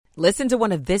Listen to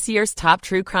one of this year's top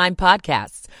true crime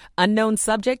podcasts. Unknown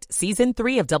Subject, Season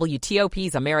 3 of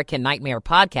WTOP's American Nightmare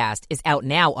podcast is out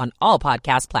now on all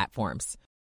podcast platforms.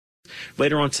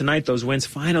 Later on tonight, those winds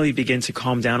finally begin to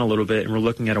calm down a little bit, and we're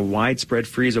looking at a widespread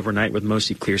freeze overnight with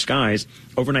mostly clear skies.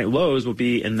 Overnight lows will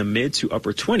be in the mid to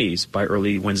upper 20s by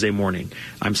early Wednesday morning.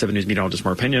 I'm 7 News meteorologist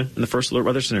Mark Pena in the First Alert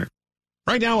Weather Center.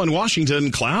 Right now in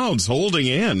Washington, clouds holding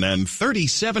in and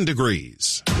 37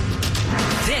 degrees.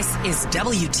 This is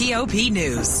WTOP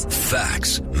News.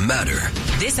 Facts matter.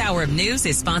 This hour of news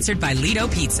is sponsored by Lido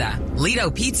Pizza. Lido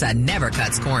Pizza never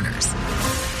cuts corners.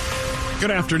 Good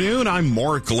afternoon, I'm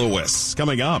Mark Lewis.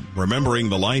 Coming up, remembering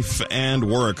the life and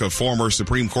work of former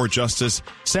Supreme Court Justice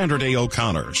Sandra Day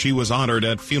O'Connor. She was honored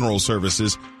at funeral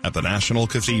services at the National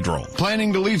Cathedral.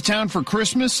 Planning to leave town for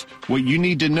Christmas? What you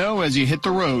need to know as you hit the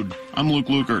road. I'm Luke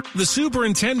Lukert. The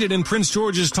superintendent in Prince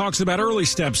George's talks about early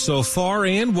steps so far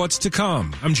and what's to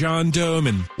come. I'm John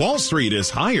Doman. Wall Street is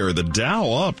higher, the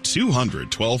Dow up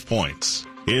 212 points.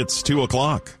 It's 2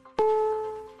 o'clock.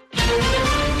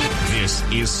 This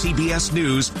is CBS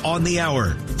News on the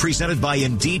Hour, presented by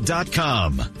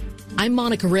Indeed.com. I'm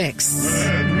Monica Ricks.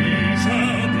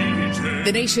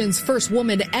 The nation's first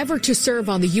woman ever to serve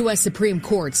on the U.S. Supreme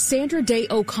Court, Sandra Day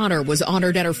O'Connor, was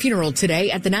honored at her funeral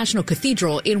today at the National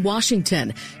Cathedral in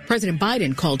Washington. President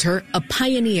Biden called her a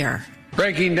pioneer.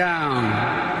 Breaking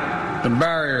down the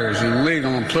barriers in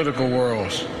legal and political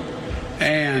worlds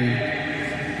and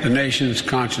the nation's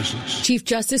consciousness. Chief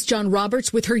Justice John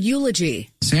Roberts with her eulogy.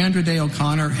 Sandra Day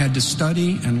O'Connor had to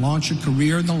study and launch a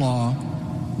career in the law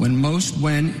when most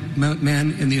men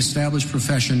in the established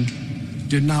profession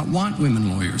did not want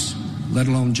women lawyers, let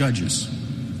alone judges.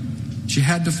 She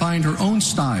had to find her own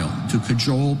style to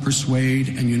cajole, persuade,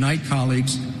 and unite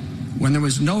colleagues when there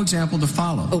was no example to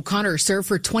follow. O'Connor served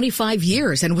for 25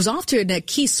 years and was often a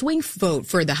key swing vote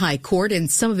for the High Court in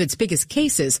some of its biggest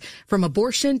cases, from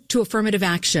abortion to affirmative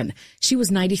action. She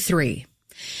was 93.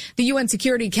 The UN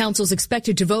Security Council is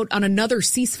expected to vote on another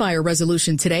ceasefire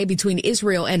resolution today between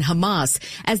Israel and Hamas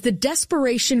as the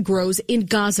desperation grows in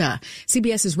Gaza.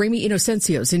 CBS's Rami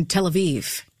Inocencio's in Tel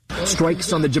Aviv.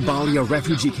 Strikes on the Jabalia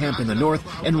refugee camp in the north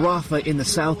and Rafah in the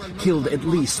south killed at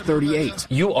least 38.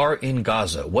 You are in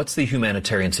Gaza. What's the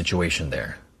humanitarian situation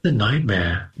there? The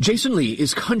nightmare. Jason Lee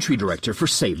is country director for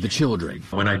Save the Children.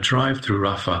 When I drive through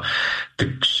Rafah,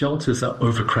 the shelters are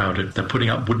overcrowded. They're putting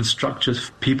up wooden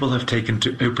structures. People have taken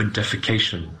to open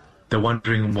defecation. They're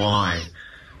wondering why,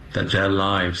 that their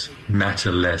lives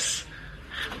matter less.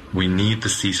 We need the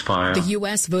ceasefire. The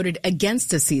U.S. voted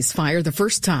against a ceasefire the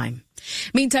first time.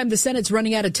 Meantime, the Senate's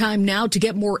running out of time now to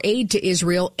get more aid to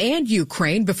Israel and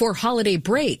Ukraine before holiday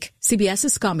break.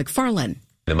 CBS's Scott McFarlane.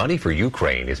 The money for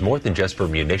Ukraine is more than just for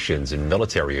munitions and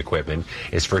military equipment.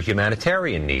 It's for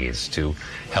humanitarian needs to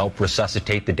help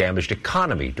resuscitate the damaged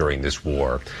economy during this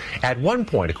war. At one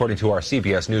point, according to our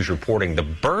CBS News reporting, the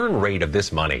burn rate of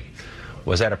this money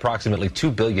was at approximately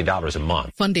 $2 billion a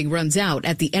month. Funding runs out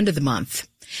at the end of the month.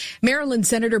 Maryland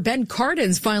Senator Ben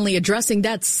Cardin's finally addressing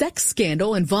that sex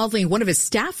scandal involving one of his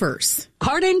staffers.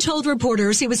 Cardin told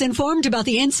reporters he was informed about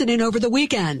the incident over the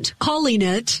weekend, calling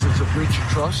it it's a breach of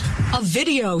trust. A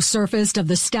video surfaced of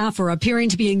the staffer appearing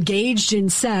to be engaged in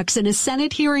sex in a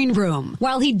Senate hearing room.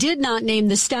 While he did not name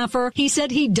the staffer, he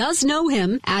said he does know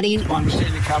him, adding, I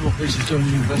understand the Capitol Police is doing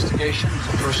an investigation.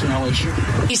 It's a personnel issue.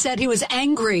 He said he was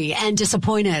angry and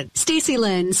disappointed. Stacey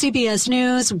Lynn, CBS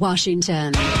News,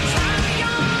 Washington.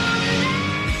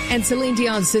 And Celine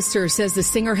Dion's sister says the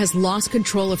singer has lost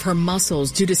control of her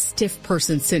muscles due to stiff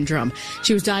person syndrome.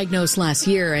 She was diagnosed last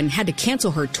year and had to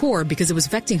cancel her tour because it was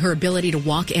affecting her ability to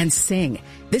walk and sing.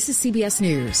 This is CBS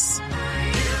News.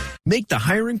 Make the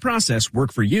hiring process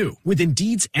work for you. With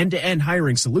Indeed's end-to-end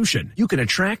hiring solution, you can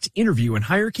attract, interview, and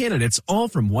hire candidates all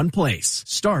from one place.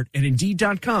 Start at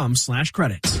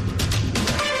Indeed.com/credits.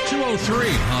 2:03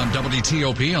 on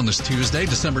WTOP on this Tuesday,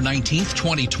 December 19th,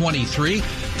 2023.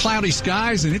 Cloudy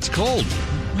skies and it's cold.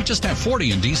 We just have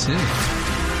 40 in D.C.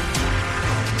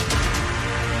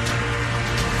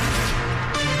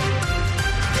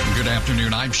 Good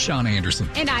afternoon. I'm Sean Anderson.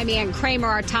 And I'm Ann Kramer.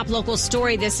 Our top local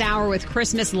story this hour: with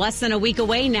Christmas less than a week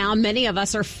away now, many of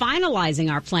us are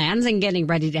finalizing our plans and getting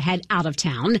ready to head out of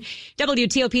town.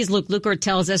 WTOP's Luke Lukert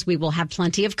tells us we will have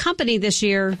plenty of company this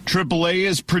year. AAA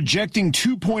is projecting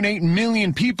 2.8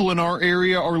 million people in our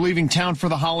area are leaving town for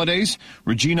the holidays.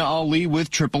 Regina Ali with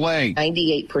AAA.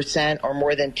 98% or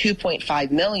more than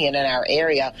 2.5 million in our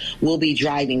area will be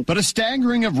driving. But a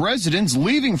staggering of residents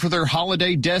leaving for their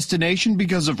holiday destination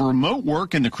because of remote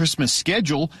work and the Christmas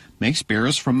schedule makes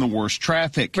Barrows from the worst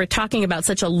traffic. We're talking about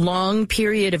such a long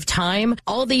period of time.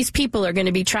 All these people are going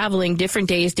to be traveling different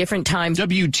days, different times.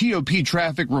 WTOP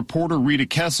traffic reporter Rita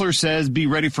Kessler says be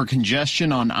ready for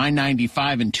congestion on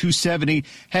I-95 and 270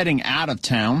 heading out of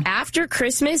town. After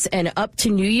Christmas and up to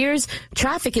New Year's,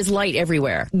 traffic is light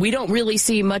everywhere. We don't really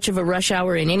see much of a rush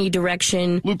hour in any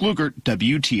direction. Luke Lukert,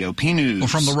 WTOP News. Well,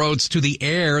 from the roads to the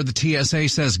air, the TSA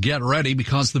says get ready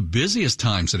because the busiest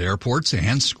times at airports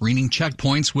and screening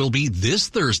checkpoints will be this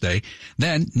Thursday,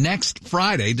 then next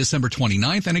Friday, December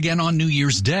 29th, and again on New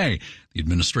Year's Day. The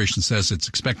administration says it's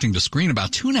expecting to screen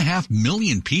about 2.5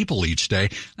 million people each day.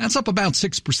 That's up about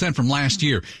 6% from last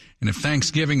year. And if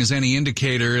Thanksgiving is any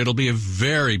indicator, it'll be a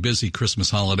very busy Christmas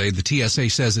holiday. The TSA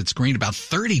says it screened about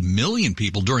 30 million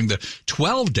people during the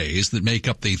 12 days that make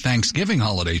up the Thanksgiving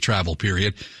holiday travel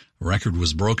period. A record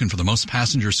was broken for the most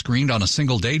passengers screened on a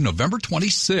single day, November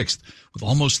 26th, with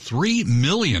almost 3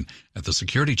 million at the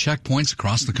security checkpoints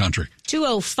across the country.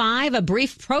 2:05, a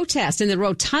brief protest in the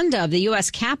rotunda of the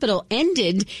U.S. Capitol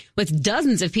ended with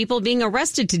dozens of people being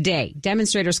arrested today.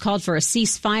 Demonstrators called for a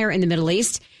ceasefire in the Middle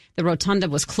East. The rotunda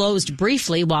was closed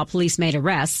briefly while police made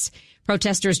arrests.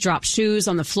 Protesters dropped shoes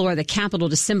on the floor of the Capitol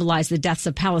to symbolize the deaths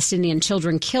of Palestinian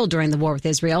children killed during the war with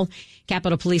Israel.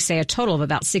 Capitol Police say a total of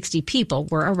about 60 people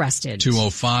were arrested.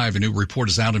 2:05, a new report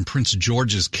is out in Prince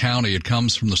George's County. It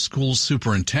comes from the school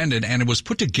superintendent, and it was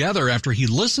put together after he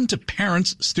listened to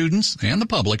parents, students, and the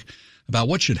public about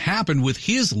what should happen with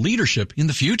his leadership in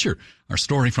the future. Our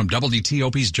story from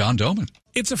WTOP's John Doman.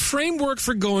 It's a framework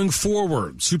for going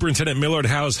forward. Superintendent Millard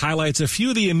House highlights a few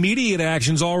of the immediate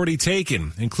actions already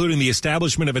taken, including the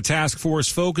establishment of a task force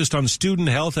focused on student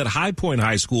health at High Point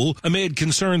High School amid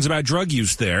concerns about drug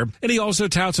use there. And he also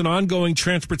touts an ongoing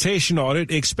transportation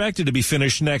audit expected to be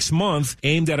finished next month,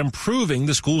 aimed at improving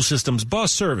the school system's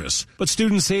bus service. But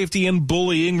student safety and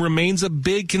bullying remains a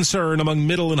big concern among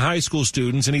middle and high school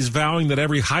students, and he's vowing that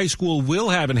every high school will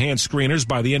have enhanced screeners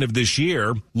by the end of this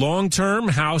year. Long-term,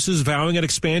 House is vowing an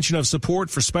expansion of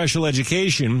support for special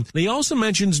education. And he also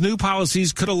mentions new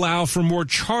policies could allow for more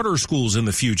charter schools in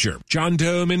the future. John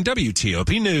Doman,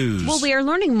 WTOP News. Well, we are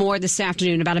learning more this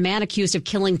afternoon about a man accused of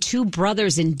killing two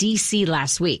brothers in D.C.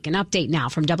 last week. An update now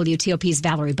from WTOP's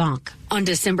Valerie Bonk. On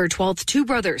December 12th, two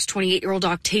brothers, 28-year-old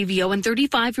Octavio and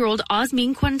 35-year-old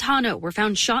Osmin Quintano, were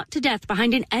found shot to death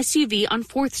behind an SUV on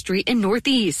 4th Street in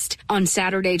Northeast. On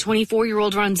Saturday,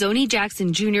 24-year-old Ronzoni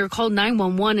Jackson Jr. called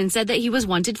 911 and said that he was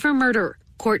wanted for murder.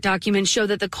 Court documents show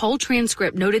that the call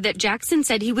transcript noted that Jackson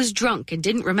said he was drunk and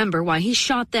didn't remember why he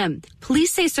shot them.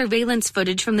 Police say surveillance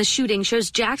footage from the shooting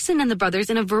shows Jackson and the brothers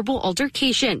in a verbal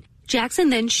altercation. Jackson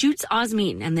then shoots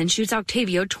Osmin and then shoots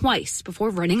Octavio twice before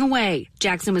running away.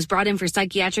 Jackson was brought in for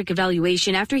psychiatric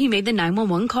evaluation after he made the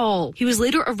 911 call. He was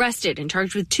later arrested and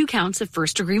charged with 2 counts of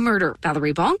first-degree murder.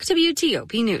 Valerie Bonk,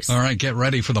 WTOP News. All right, get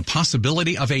ready for the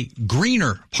possibility of a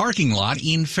greener parking lot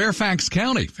in Fairfax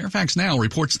County. Fairfax Now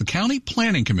reports the County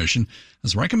Planning Commission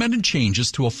has recommended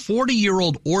changes to a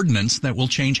 40-year-old ordinance that will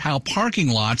change how parking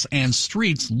lots and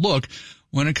streets look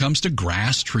when it comes to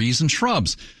grass, trees, and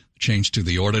shrubs. Change to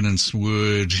the ordinance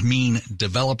would mean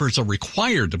developers are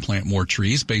required to plant more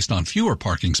trees based on fewer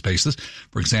parking spaces.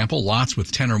 For example, lots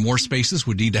with 10 or more spaces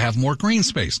would need to have more green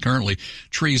space. Currently,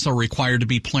 trees are required to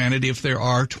be planted if there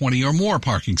are 20 or more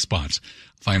parking spots.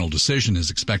 Final decision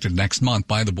is expected next month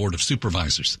by the Board of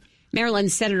Supervisors.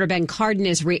 Maryland Senator Ben Cardin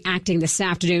is reacting this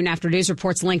afternoon after news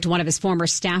reports linked one of his former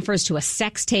staffers to a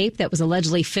sex tape that was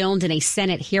allegedly filmed in a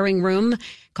Senate hearing room.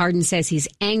 Cardin says he's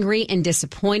angry and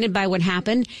disappointed by what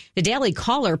happened. The Daily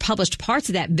Caller published parts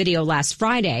of that video last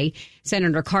Friday.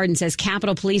 Senator Cardin says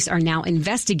Capitol Police are now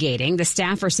investigating. The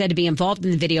staffer said to be involved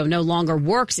in the video no longer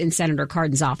works in Senator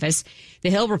Cardin's office. The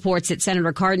Hill reports that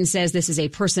Senator Cardin says this is a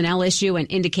personnel issue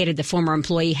and indicated the former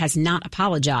employee has not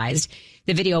apologized.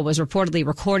 The video was reportedly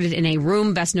recorded in a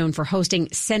room best known for hosting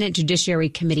Senate Judiciary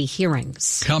Committee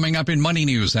hearings. Coming up in Money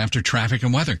News after traffic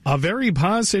and weather. A very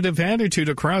positive attitude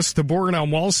across the board on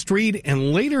Wall Street,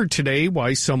 and later today,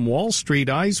 why some Wall Street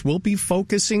eyes will be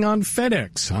focusing on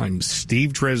FedEx. I'm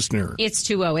Steve Dresner. It's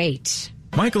 2:08.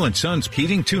 Michael and Son's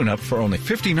heating tune-up for only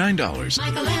 $59.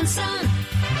 Michael and Son.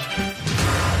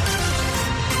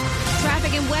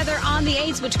 Traffic and weather on the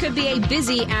 8s, which could be a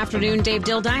busy afternoon. Dave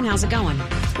Dildine, how's it going?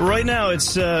 Right now,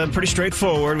 it's pretty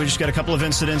straightforward. We just got a couple of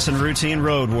incidents and routine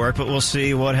road work, but we'll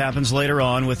see what happens later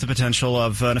on with the potential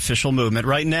of an official movement.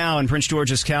 Right now in Prince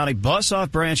George's County, bus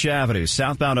off Branch Avenue,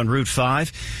 southbound on Route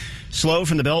 5. Slow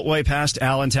from the Beltway past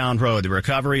Allentown Road. The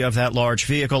recovery of that large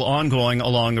vehicle ongoing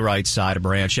along the right side of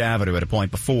Branch Avenue at a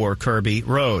point before Kirby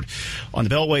Road. On the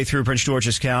Beltway through Prince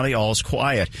George's County, all's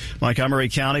quiet. Montgomery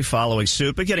County following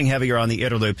suit, but getting heavier on the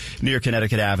inner loop near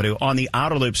Connecticut Avenue. On the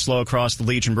outer loop, slow across the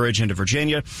Legion Bridge into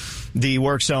Virginia. The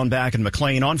work zone back in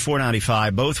McLean on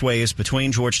 495, both ways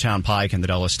between Georgetown Pike and the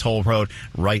Dulles Toll Road.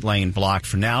 Right lane blocked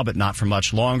for now, but not for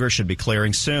much longer. Should be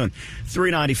clearing soon.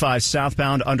 395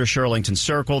 southbound under Shirlington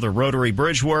Circle. The Rotary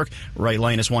Bridge work. Right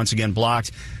lane is once again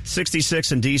blocked.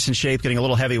 66 in decent shape, getting a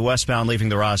little heavy westbound, leaving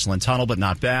the Rosslyn Tunnel, but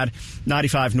not bad.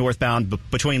 95 northbound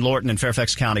between Lorton and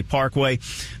Fairfax County Parkway.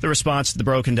 The response to the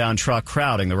broken down truck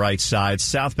crowding the right side.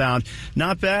 Southbound,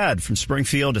 not bad. From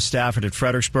Springfield to Stafford and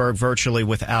Fredericksburg, virtually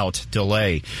without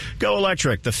delay. Go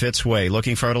electric the Fitzway.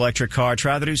 Looking for an electric car?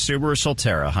 Try the new Subaru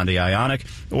Solterra, Hyundai Ioniq,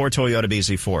 or Toyota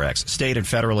BZ4X. State and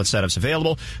federal incentives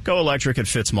available. Go electric at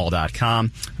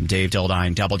fitzmall.com. I'm Dave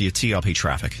Dildine, WTOP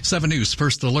Traffic. 7 News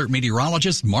First Alert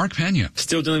meteorologist Mark Pena.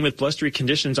 Still dealing with blustery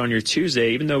conditions on your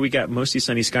Tuesday. Even though we got mostly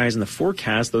sunny skies in the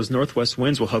forecast, those northwest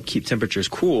winds will help keep temperatures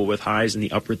cool with highs in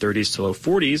the upper 30s to low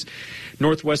 40s.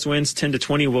 Northwest winds 10 to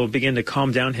 20 will begin to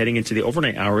calm down heading into the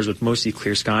overnight hours with mostly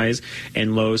clear skies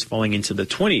and lows falling into the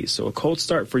 20s. So a cold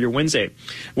start for your Wednesday.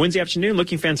 Wednesday afternoon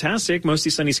looking fantastic.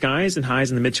 Mostly sunny skies and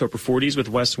highs in the mid to upper 40s with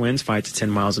west winds 5 to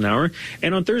 10 miles an hour.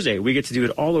 And on Thursday, we get to do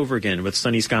it all over again with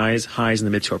sunny skies, highs in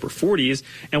the mid to upper 40s,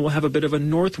 and we'll have a bit of a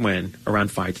north wind around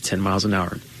 5 to 10 miles an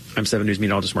hour. I'm 7 News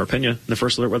meteorologist Mark Pena, the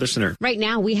First Alert Weather Center. Right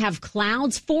now, we have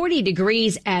clouds, 40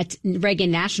 degrees at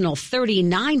Reagan National,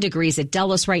 39 degrees at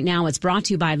Dulles right now. It's brought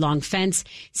to you by Long Fence.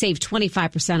 Save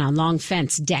 25% on Long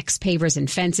Fence decks, pavers, and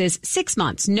fences. 6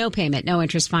 months, no payment, no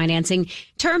interest financing.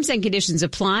 Terms and conditions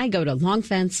apply. Go to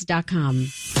longfence.com.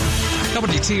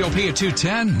 WTOP at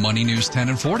 2:10, Money News 10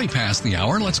 and 40 past the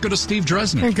hour. Let's go to Steve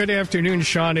Dresner. And good afternoon,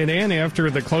 Sean and Ann. After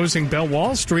the closing bell,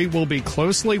 Wall Street will be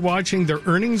closely watching the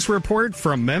earnings report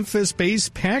from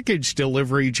Memphis-based package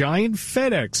delivery giant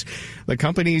FedEx. The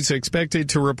company is expected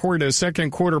to report a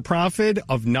second quarter profit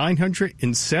of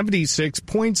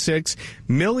 $976.6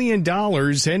 million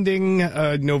ending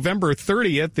November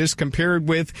 30th. This compared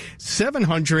with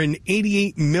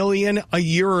 $788 million a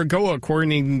year ago,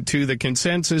 according to the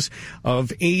consensus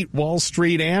of 8 Wall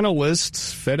Street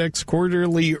analysts. FedEx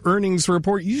quarterly earnings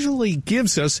report usually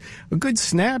gives us a good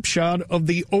snapshot of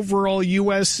the overall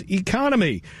U.S.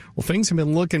 economy. Well, things have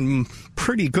been looking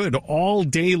pretty good all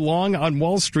day long on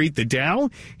Wall Street. The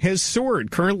Dow has soared,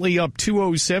 currently up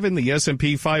 207, the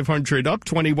S&P 500 up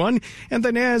 21, and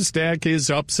the NASDAQ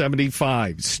is up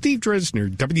 75. Steve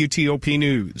Dresner, WTOP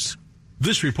News.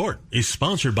 This report is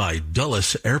sponsored by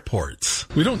Dulles Airports.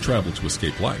 We don't travel to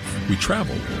escape life. We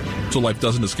travel so life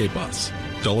doesn't escape us.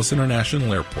 Dulles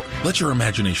International Airport. Let your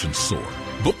imagination soar.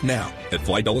 Book now at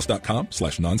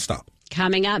flydulles.com/nonstop.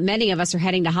 Coming up, many of us are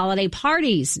heading to holiday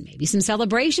parties, maybe some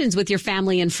celebrations with your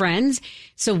family and friends.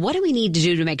 So what do we need to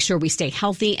do to make sure we stay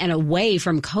healthy and away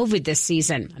from COVID this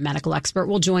season? A medical expert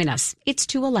will join us. It's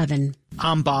 2:11.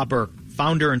 I'm Bob Burke,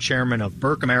 founder and chairman of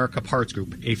Burke America Parts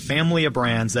Group, a family of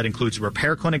brands that includes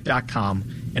RepairClinic.com,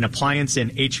 an appliance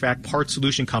and HVAC parts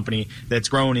solution company that's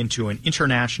grown into an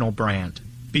international brand.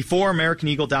 Before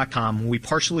AmericanEagle.com, we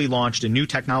partially launched a new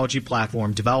technology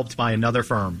platform developed by another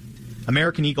firm.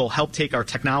 American Eagle helped take our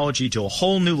technology to a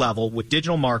whole new level with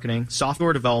digital marketing,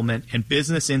 software development, and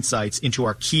business insights into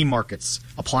our key markets,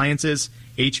 appliances,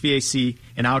 HVAC,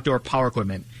 and outdoor power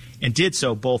equipment, and did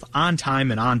so both on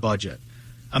time and on budget.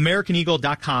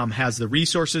 AmericanEagle.com has the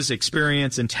resources,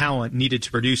 experience, and talent needed to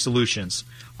produce solutions.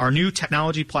 Our new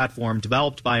technology platform,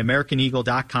 developed by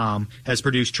AmericanEagle.com, has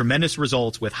produced tremendous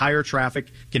results with higher traffic,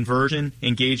 conversion,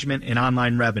 engagement, and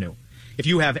online revenue. If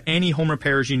you have any home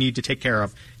repairs you need to take care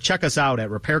of, check us out at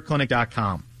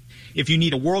RepairClinic.com. If you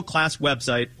need a world-class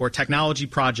website or technology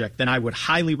project, then I would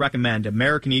highly recommend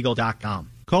AmericanEagle.com.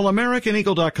 Call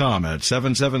AmericanEagle.com at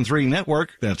 773-NETWORK.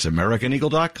 That's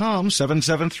AmericanEagle.com,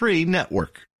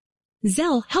 773-NETWORK.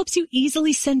 Zelle helps you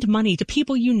easily send money to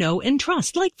people you know and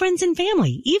trust, like friends and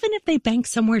family, even if they bank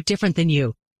somewhere different than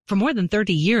you. For more than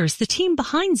 30 years, the team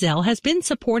behind Zelle has been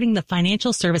supporting the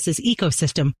financial services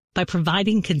ecosystem by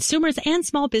providing consumers and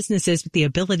small businesses with the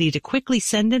ability to quickly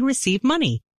send and receive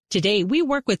money. Today, we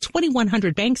work with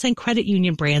 2,100 banks and credit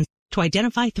union brands to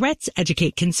identify threats,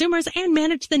 educate consumers, and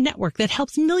manage the network that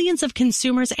helps millions of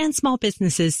consumers and small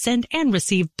businesses send and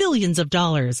receive billions of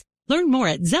dollars. Learn more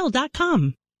at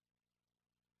Zelle.com.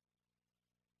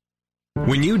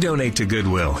 When you donate to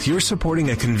Goodwill, you're supporting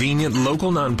a convenient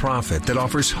local nonprofit that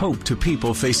offers hope to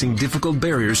people facing difficult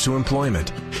barriers to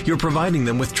employment. You're providing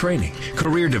them with training,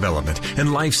 career development,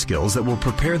 and life skills that will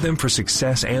prepare them for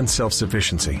success and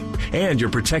self-sufficiency. And you're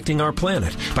protecting our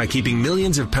planet by keeping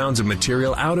millions of pounds of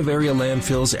material out of area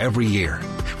landfills every year.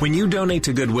 When you donate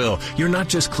to Goodwill, you're not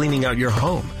just cleaning out your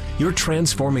home. You're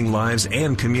transforming lives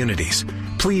and communities.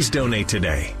 Please donate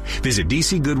today. Visit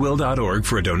dcgoodwill.org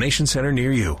for a donation center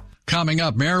near you. Coming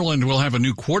up, Maryland will have a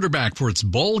new quarterback for its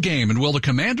bowl game, and will the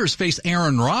Commanders face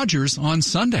Aaron Rodgers on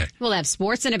Sunday? We'll have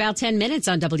sports in about 10 minutes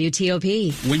on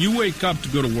WTOP. When you wake up to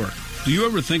go to work, do you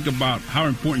ever think about how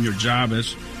important your job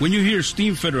is? When you hear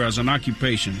steam fitter as an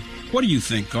occupation, what do you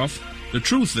think of? The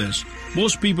truth is,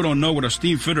 most people don't know what a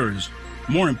steam fitter is.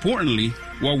 More importantly,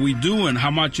 what we do and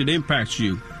how much it impacts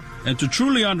you. And to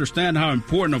truly understand how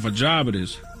important of a job it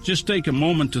is, just take a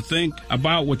moment to think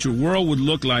about what your world would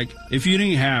look like if you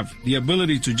didn't have the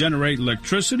ability to generate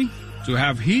electricity, to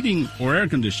have heating or air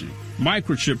conditioning,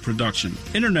 microchip production,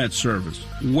 internet service,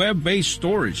 web-based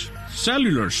storage,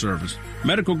 cellular service,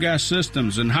 medical gas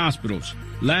systems in hospitals,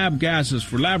 lab gases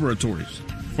for laboratories,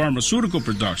 pharmaceutical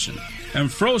production,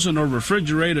 and frozen or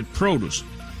refrigerated produce.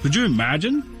 Could you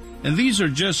imagine? And these are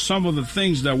just some of the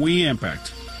things that we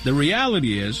impact. The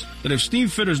reality is that if steam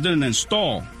fitters didn't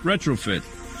install, retrofit,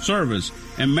 service,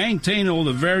 and maintain all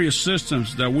the various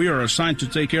systems that we are assigned to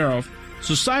take care of,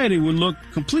 society would look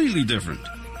completely different.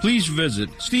 Please visit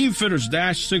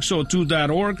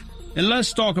steamfitters-602.org and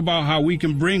let's talk about how we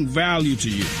can bring value to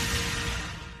you.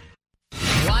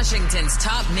 Washington's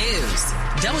top news,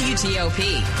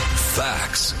 WTOP.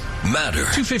 Facts matter.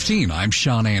 2:15, I'm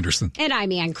Sean Anderson. And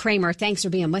I'm Ann Kramer. Thanks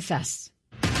for being with us.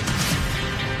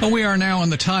 Well, we are now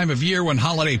in the time of year when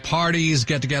holiday parties,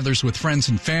 get-togethers with friends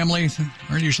and family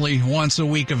are usually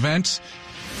once-a-week events.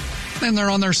 And they're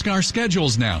on our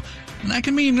schedules now. And that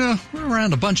can mean we're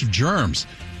around a bunch of germs.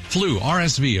 Flu,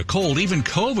 RSV, a cold, even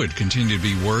COVID continue to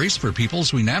be worries for people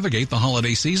as we navigate the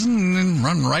holiday season and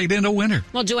run right into winter.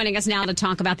 Well, joining us now to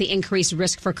talk about the increased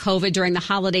risk for COVID during the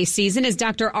holiday season is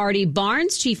Dr. Artie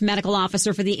Barnes, Chief Medical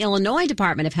Officer for the Illinois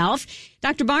Department of Health.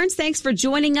 Dr. Barnes, thanks for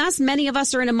joining us. Many of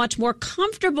us are in a much more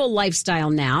comfortable lifestyle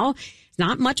now.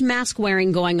 Not much mask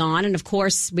wearing going on. And of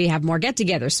course, we have more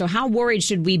get-togethers. So how worried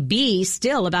should we be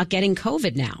still about getting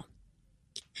COVID now?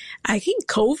 I think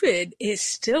COVID is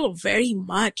still very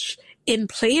much in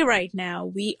play right now.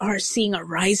 We are seeing a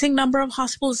rising number of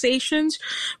hospitalizations.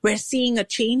 We're seeing a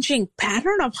changing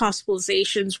pattern of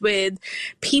hospitalizations with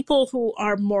people who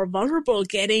are more vulnerable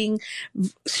getting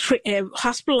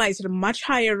hospitalized at a much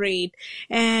higher rate.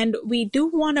 And we do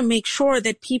want to make sure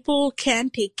that people can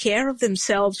take care of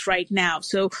themselves right now.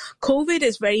 So COVID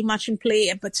is very much in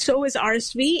play, but so is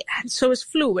RSV and so is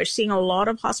flu. We're seeing a lot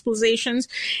of hospitalizations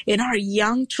in our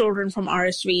young children from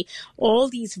RSV. All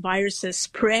these viruses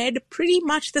spread pretty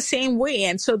much the same way.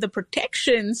 And so the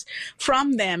protections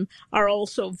from them are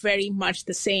also very much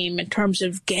the same in terms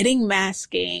of getting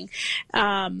masking,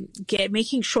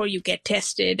 making sure you get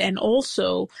tested, and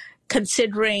also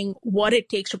considering what it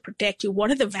takes to protect you.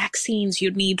 What are the vaccines you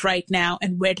need right now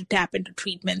and where to tap into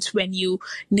treatments when you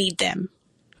need them?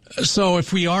 So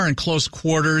if we are in close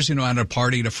quarters, at a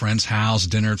party at a friend's house,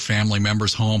 dinner at family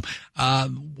members' home,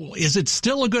 is it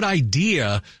still a good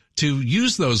idea to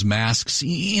use those masks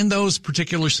in those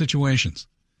particular situations?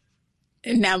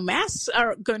 Now, masks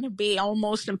are going to be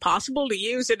almost impossible to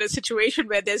use in a situation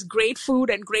where there's great food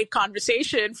and great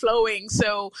conversation flowing.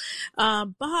 So,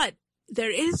 but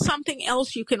there is something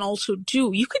else you can also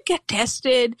do. You could get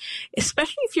tested,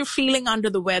 especially if you're feeling under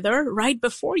the weather, right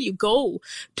before you go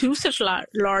to such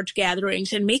large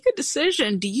gatherings, and make a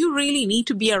decision. Do you really need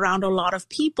to be around a lot of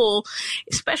people,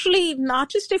 especially not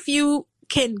just if you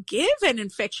can give an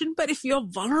infection, but if you're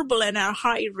vulnerable and at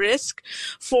high risk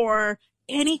for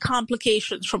any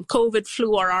complications from COVID,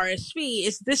 flu, or RSV?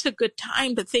 Is this a good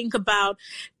time to think about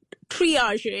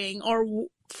triaging or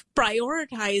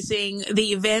prioritizing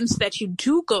the events that you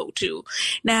do go to?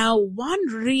 Now, one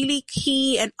really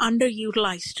key and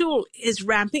underutilized tool is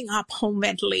ramping up home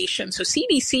ventilation. So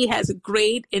CDC has a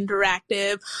great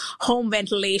interactive home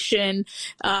ventilation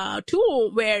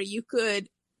tool where you could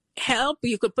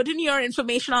put in your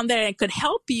information on there and it could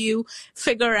help you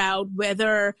figure out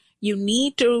whether you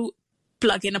need to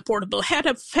plug in a portable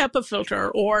HEPA filter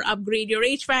or upgrade your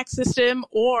HVAC system,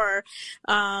 or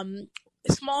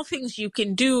small things you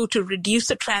can do to reduce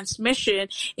the transmission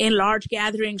in large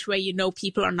gatherings where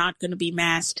people are not going to be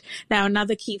masked. Now,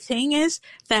 another key thing is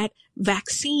that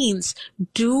vaccines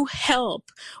do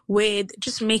help with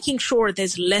just making sure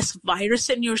there's less virus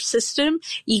in your system,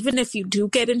 even if you do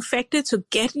get infected. So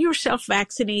get yourself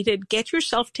vaccinated, get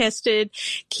yourself tested,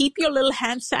 keep your little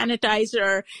hand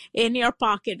sanitizer in your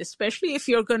pocket, especially if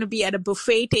you're going to be at a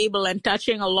buffet table and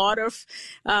touching a lot of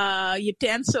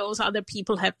utensils other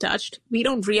people have touched. We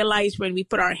don't realize when we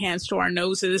put our hands to our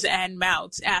noses and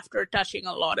mouths after touching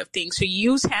a lot of things. So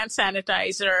use hand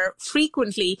sanitizer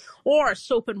frequently, or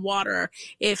soap and water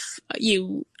if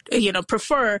you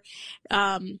prefer,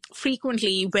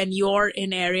 frequently when you're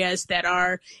in areas that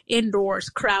are indoors,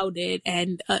 crowded,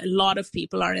 and a lot of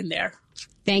people are in there.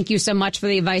 Thank you so much for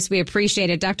the advice. We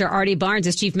appreciate it. Dr. Artie Barnes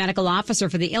is Chief Medical Officer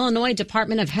for the Illinois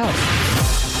Department of Health.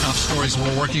 Top stories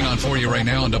we're working on for you right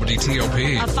now on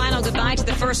WTOP. A final goodbye to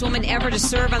the first woman ever to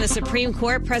serve on the Supreme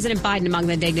Court. President Biden among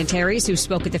the dignitaries who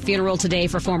spoke at the funeral today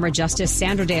for former Justice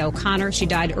Sandra Day O'Connor. She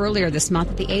died earlier this month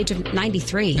at the age of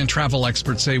 93. And travel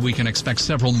experts say we can expect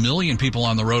several million people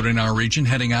on the road in our region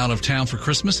heading out of town for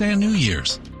Christmas and New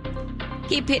Year's.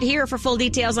 Keep it here for full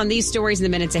details on these stories in the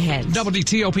minutes ahead.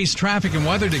 WTOP's traffic and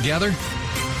weather together.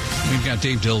 We've got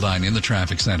Dave Dildine in the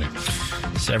traffic center.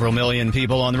 Several million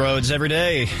people on the roads every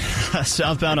day.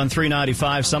 Southbound on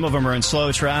 395, some of them are in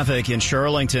slow traffic in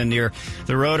Shirlington near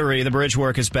the Rotary. The bridge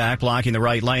work is back, blocking the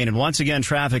right lane. And once again,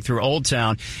 traffic through Old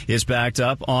Town is backed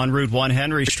up on Route 1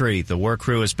 Henry Street. The work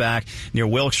crew is back near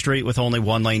Wilk Street with only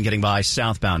one lane getting by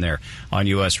southbound there on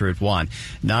U.S. Route 1.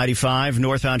 95,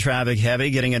 northbound traffic heavy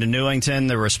getting into Newington.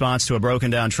 The response to a broken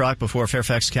down truck before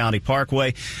Fairfax County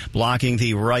Parkway, blocking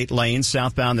the right lane.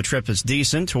 Southbound, the trip is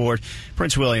decent toward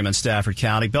Prince William and Stafford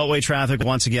County. Beltway traffic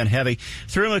once again heavy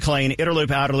through McLean, Inner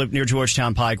Loop, Outer Loop near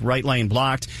Georgetown Pike, right lane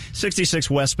blocked. 66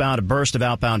 westbound, a burst of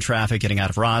outbound traffic getting out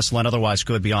of Roslyn, otherwise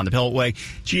good beyond the Beltway.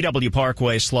 GW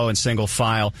Parkway slow and single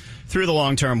file through the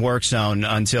long-term work zone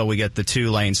until we get the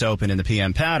two lanes open in the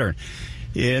PM pattern.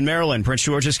 In Maryland, Prince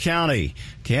George's County,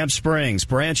 Camp Springs,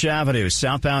 Branch Avenue,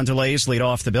 southbound delays lead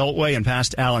off the Beltway and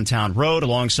past Allentown Road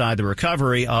alongside the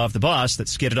recovery of the bus that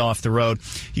skidded off the road.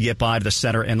 You get by to the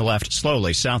center and the left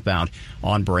slowly southbound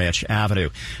on Branch Avenue.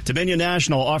 Dominion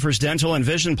National offers dental and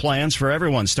vision plans for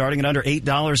everyone starting at under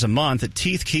 $8 a month at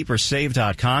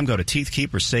teethkeepersave.com. Go to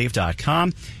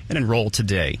teethkeepersave.com and enroll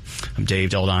today. I'm Dave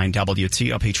Dildine,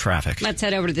 WTOP Traffic. Let's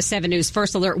head over to the 7 News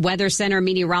First Alert Weather Center.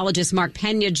 Meteorologist Mark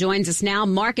Pena joins us now.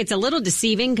 Mark, it's a little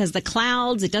deceiving because the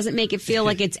clouds, it doesn't make it feel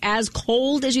like it's as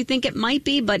cold as you think it might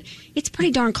be, but it's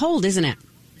pretty darn cold, isn't it?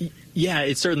 Yeah,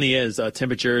 it certainly is.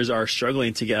 Temperatures are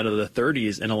struggling to get out of the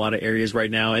 30s in a lot of areas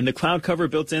right now. And the cloud cover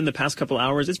built in the past couple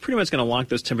hours, it's pretty much going to lock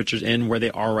those temperatures in where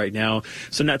they are right now.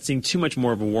 So not seeing too much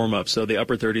more of a warm up. So the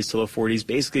upper 30s to low 40s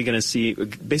basically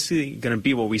going to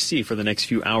be what we see for the next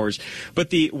few hours. But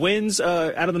the winds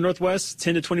out of the northwest,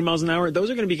 10 to 20 miles an hour, those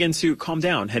are going to begin to calm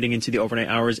down heading into the overnight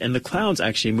hours. And the clouds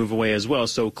actually move away as well.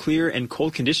 So clear and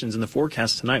cold conditions in the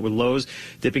forecast tonight with lows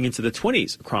dipping into the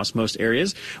 20s across most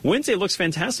areas. Wednesday looks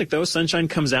fantastic though. Sunshine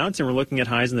comes out and we're looking at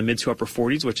highs in the mid to upper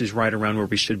 40s, which is right around where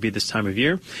we should be this time of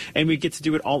year. And we get to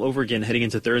do it all over again heading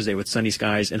into Thursday with sunny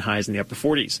skies and highs in the upper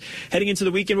 40s. Heading into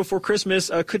the weekend before Christmas,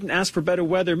 couldn't ask for better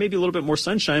weather, maybe a little bit more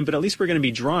sunshine, but at least we're going to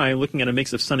be dry, looking at a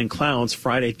mix of sun and clouds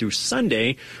Friday through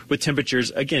Sunday with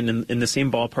temperatures, again, in the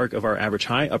same ballpark of our average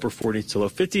high, upper 40s to low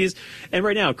 50s. And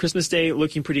right now, Christmas Day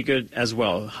looking pretty good as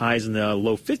well. Highs in the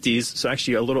low 50s, so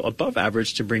actually a little above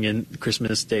average to bring in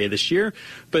Christmas Day this year,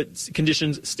 but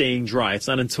conditions staying dry. It's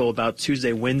not until about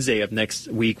Tuesday, Wednesday of next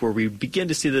week where we begin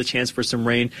to see the chance for some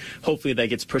rain. Hopefully that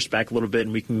gets pushed back a little bit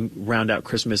and we can round out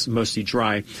Christmas mostly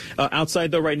dry.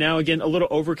 Outside though right now, again, a little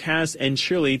overcast and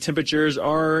chilly. Temperatures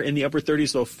are in the upper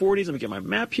 30s, low 40s. Let me get my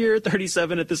map here.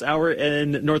 37 at this hour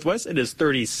in Northwest. It is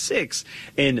 36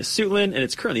 in Suitland and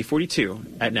it's currently 42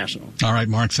 at National. All right,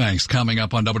 Mark, thanks. Coming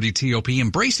up on WTOP,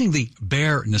 embracing the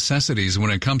bare necessities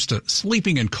when it comes to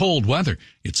sleeping in cold weather.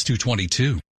 It's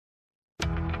 2:22.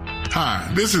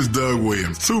 Hi, this is Doug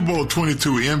Williams, Super Bowl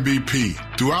 22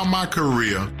 MVP. Throughout my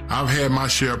career, I've had my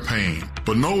share of pain,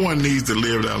 but no one needs to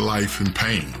live their life in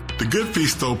pain. The Good Feet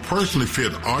Store personally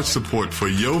fit arch support for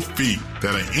your feet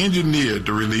that are engineered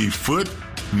to relieve foot,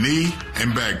 knee,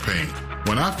 and back pain.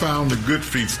 When I found the Good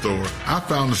Feet Store, I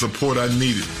found the support I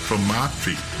needed for my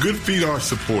feet. Good Feet Arch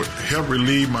Support helped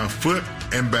relieve my foot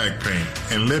and back pain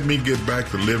and let me get back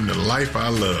to living the life I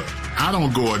love. I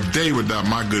don't go a day without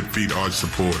my Good Feet Arch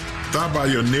Support. Stop by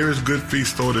your nearest Good Feet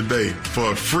store today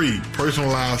for a free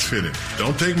personalized fitting.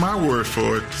 Don't take my word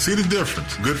for it. See the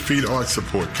difference Good Feet Arch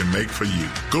Support can make for you.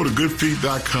 Go to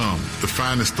goodfeet.com to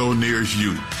find the store nearest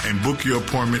you and book your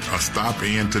appointment or stop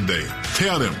in today.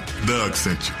 Tell them Doug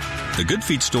sent you. The Good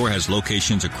Feet store has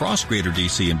locations across Greater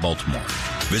D.C. and Baltimore.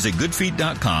 Visit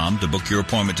goodfeet.com to book your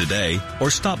appointment today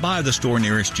or stop by the store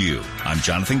nearest you. I'm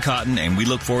Jonathan Cotton, and we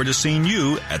look forward to seeing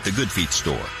you at the Good Feet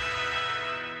store.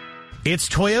 It's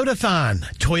Toyotathon,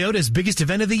 Toyota's biggest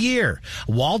event of the year.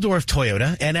 Waldorf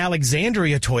Toyota and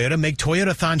Alexandria Toyota make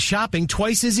Toyotathon shopping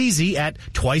twice as easy at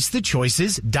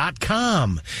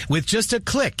twicethechoices.com. With just a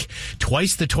click,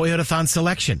 twice the Toyotathon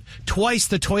selection, twice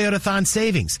the Toyotathon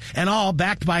savings, and all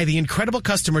backed by the incredible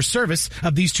customer service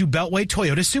of these two Beltway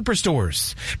Toyota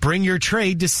superstores. Bring your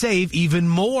trade to save even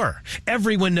more.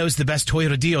 Everyone knows the best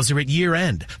Toyota deals are at year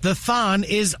end. The Thon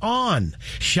is on.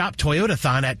 Shop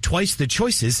Toyotathon at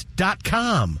twicethechoices.com.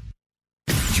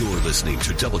 You're listening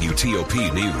to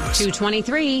WTOP News.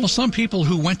 223. Well, some people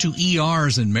who went to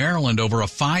ERs in Maryland over a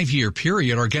 5-year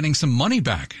period are getting some money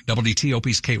back.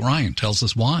 WTOP's Kate Ryan tells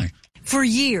us why. For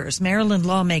years, Maryland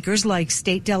lawmakers like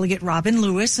State Delegate Robin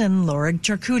Lewis and Laura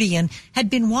Charkoudian had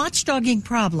been watchdogging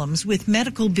problems with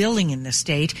medical billing in the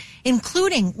state,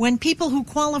 including when people who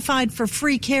qualified for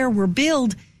free care were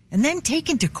billed and then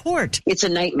taken to court. It's a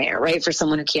nightmare, right, for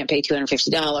someone who can't pay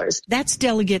 $250. That's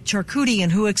Delegate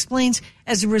Charkoudian, who explains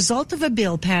as a result of a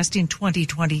bill passed in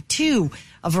 2022,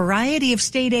 a variety of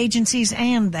state agencies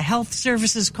and the Health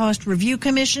Services Cost Review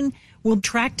Commission will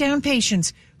track down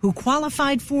patients who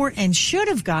qualified for and should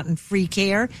have gotten free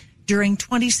care during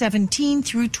 2017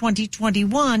 through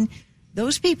 2021.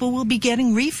 Those people will be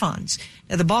getting refunds.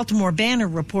 Now, the Baltimore Banner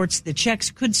reports the checks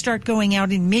could start going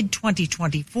out in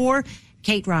mid-2024.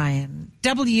 Kate Ryan,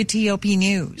 WTOP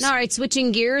News. All right,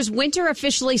 switching gears. Winter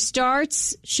officially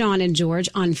starts, Sean and George,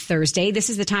 on Thursday.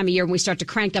 This is the time of year when we start to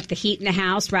crank up the heat in the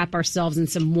house, wrap ourselves in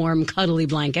some warm, cuddly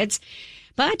blankets.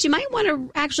 But you might want to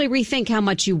actually rethink how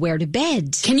much you wear to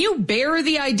bed. Can you bear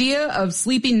the idea of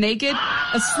sleeping naked?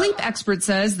 A sleep expert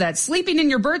says that sleeping in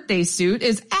your birthday suit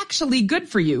is actually good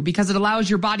for you because it allows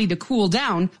your body to cool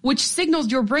down, which signals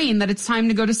your brain that it's time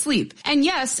to go to sleep. And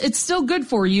yes, it's still good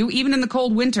for you even in the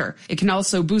cold winter. It can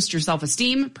also boost your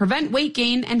self-esteem, prevent weight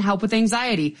gain, and help with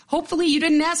anxiety. Hopefully you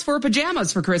didn't ask for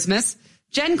pajamas for Christmas.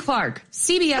 Jen Clark,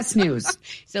 CBS News.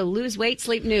 So lose weight,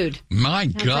 sleep nude. My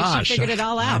Sounds gosh. like she figured it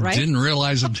all out, right? I didn't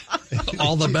realize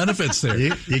all the benefits there.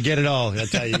 You get it all. I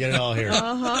tell you, you get it all here.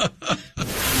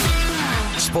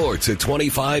 Sports at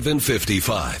 25 and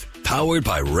 55. Powered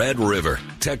by Red River.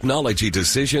 Technology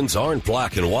decisions aren't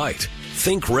black and white.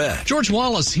 Think red. George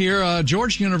Wallace here.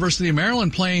 George, University of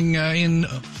Maryland, playing in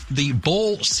the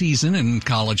bowl season in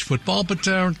college football, but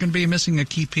going to be missing a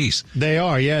key piece. They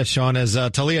are, yes, Sean, as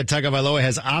Talia Tagovailoa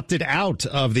has opted out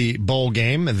of the bowl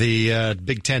game, the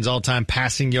Big Ten's all-time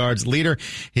passing yards leader.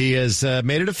 He has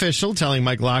made it official, telling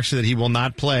Mike Locksley that he will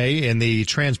not play in the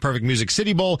Trans-Perfect Music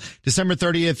City Bowl December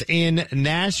 30th in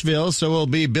Nashville, so it will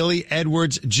be Billy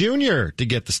Edwards Jr. to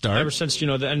get the start. Ever since,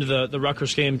 the end of the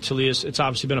Rutgers game, Talia, it's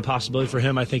obviously been a possibility for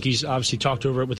him. I think he's obviously talked over it with